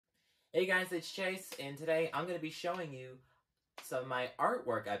Hey guys, it's Chase, and today I'm going to be showing you some of my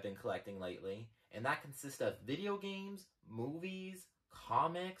artwork I've been collecting lately, and that consists of video games, movies,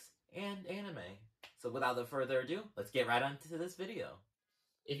 comics, and anime. So without further ado, let's get right on to this video.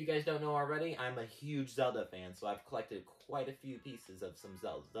 If you guys don't know already, I'm a huge Zelda fan, so I've collected quite a few pieces of some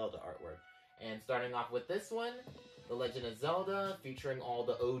Zelda artwork. And starting off with this one, The Legend of Zelda, featuring all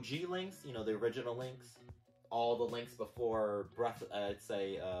the OG links, you know, the original links. All the links before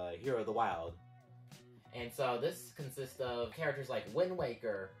Hero of the Wild. And so this consists of characters like Wind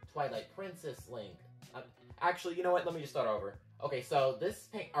Waker, Twilight Princess Link. Actually, you know what? Let me just start over. Okay, so this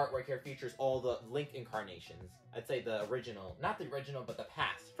artwork here features all the Link incarnations. I'd say the original, not the original, but the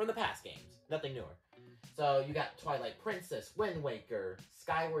past, from the past games. Nothing newer. So you got Twilight Princess, Wind Waker,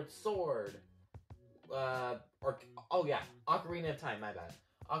 Skyward Sword, Ocarina of Time, my bad.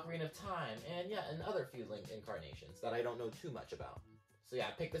 Ocarina of Time, and other few Link incarnations that I don't know too much about. So yeah,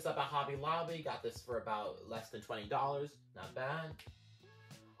 I picked this up at Hobby Lobby, got this for about less than $20, not bad.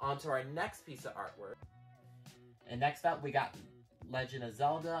 On to our next piece of artwork. And next up, we got Legend of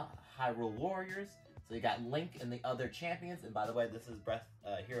Zelda, Hyrule Warriors. So you got Link and the other champions, and by the way, this is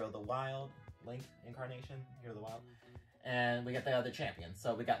Hero of the Wild, Link incarnation, Hero of the Wild. And we got the other champions.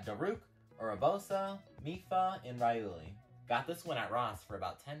 So we got Daruk, Urabosa, Mipha, and Rayuli. Got this one at Ross for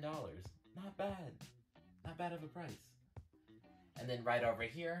about $10. Not bad. Not bad of a price. And then right over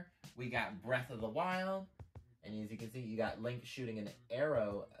here, we got Breath of the Wild. And as you can see, you got Link shooting an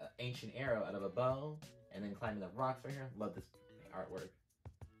arrow, ancient arrow out of a bow. And then climbing the rocks right here. Love this artwork.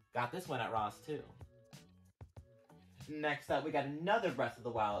 Got this one at Ross too. Next up, we got another Breath of the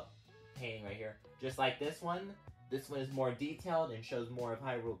Wild painting right here. Just like this one. This one is more detailed and shows more of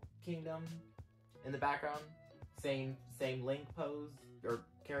Hyrule Kingdom in the background. Same Link pose or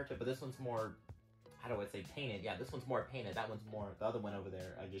character, but this one's more, how do I say, painted. Yeah, this one's more painted. That one's more, the other one over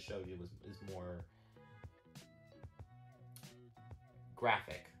there I just showed you is more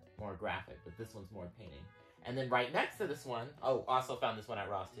graphic, but this one's more painting. And then right next to this one, oh, also found this one at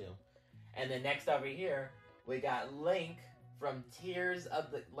Ross too. And then next over here, we got Link from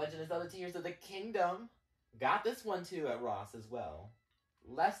Legend of Zelda Tears of the Kingdom. Got this one too at Ross as well.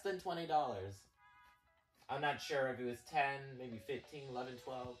 Less than $20. I'm not sure if it was 10, maybe 15, 11,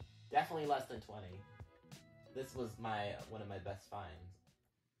 12. Definitely less than 20. This was one of my best finds.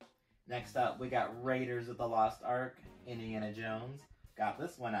 Next up, we got Raiders of the Lost Ark, Indiana Jones. Got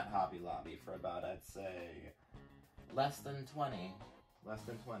this one at Hobby Lobby for about, I'd say, less than 20. Less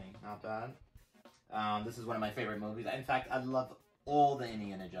than 20, not bad. This is one of my favorite movies. In fact, I love all the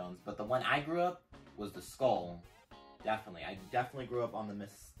Indiana Jones, but the one I grew up was The Skull. Definitely. I definitely grew up on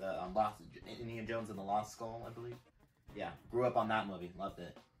Indiana Jones and the Lost Skull, I believe. Yeah, grew up on that movie. Loved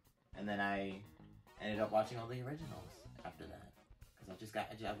it. And then I ended up watching all the originals after that. Because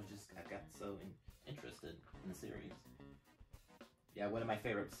I got so interested in the series. Yeah, one of my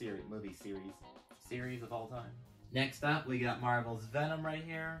favorite movie series of all time. Next up, we got Marvel's Venom right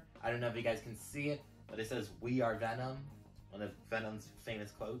here. I don't know if you guys can see it, but it says, "We are Venom." One of Venom's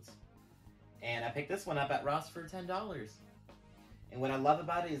famous quotes. And I picked this one up at Ross for $10. And what I love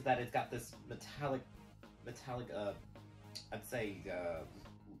about it is that it's got this metallic, I'd say,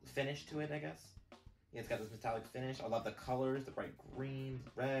 finish to it, I guess. Yeah, it's got this metallic finish. I love the colors, the bright green,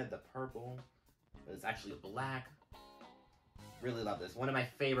 red, the purple. But it's actually black. Really love this. One of my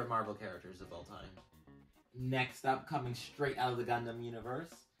favorite Marvel characters of all time. Next up, coming straight out of the Gundam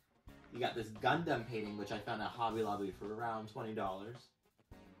universe, you got this Gundam painting, which I found at Hobby Lobby for around $20.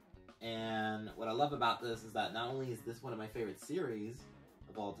 And what I love about this is that not only is this one of my favorite series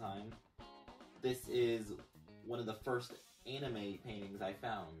of all time, this is one of the first anime paintings I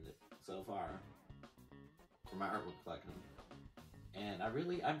found so far for my artwork collection. And I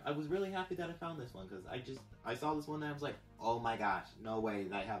was really happy that I found this one, because I saw this one and I was like, oh my gosh, no way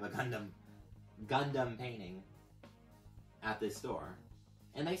that I have a Gundam painting at this store.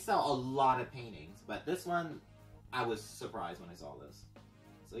 And they sell a lot of paintings, but this one, I was surprised when I saw this.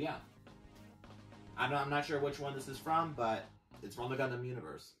 So yeah, I'm not sure which one this is from, but it's from the Gundam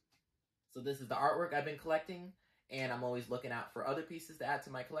universe. So this is the artwork I've been collecting, and I'm always looking out for other pieces to add to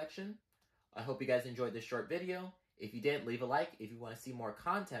my collection. I hope you guys enjoyed this short video. If you did, leave a like. If you want to see more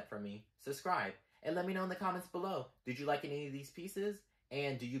content from me, subscribe. And let me know in the comments below, did you like any of these pieces?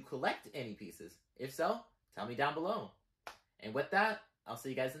 And do you collect any pieces? If so, tell me down below. And with that, I'll see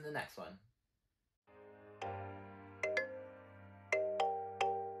you guys in the next one.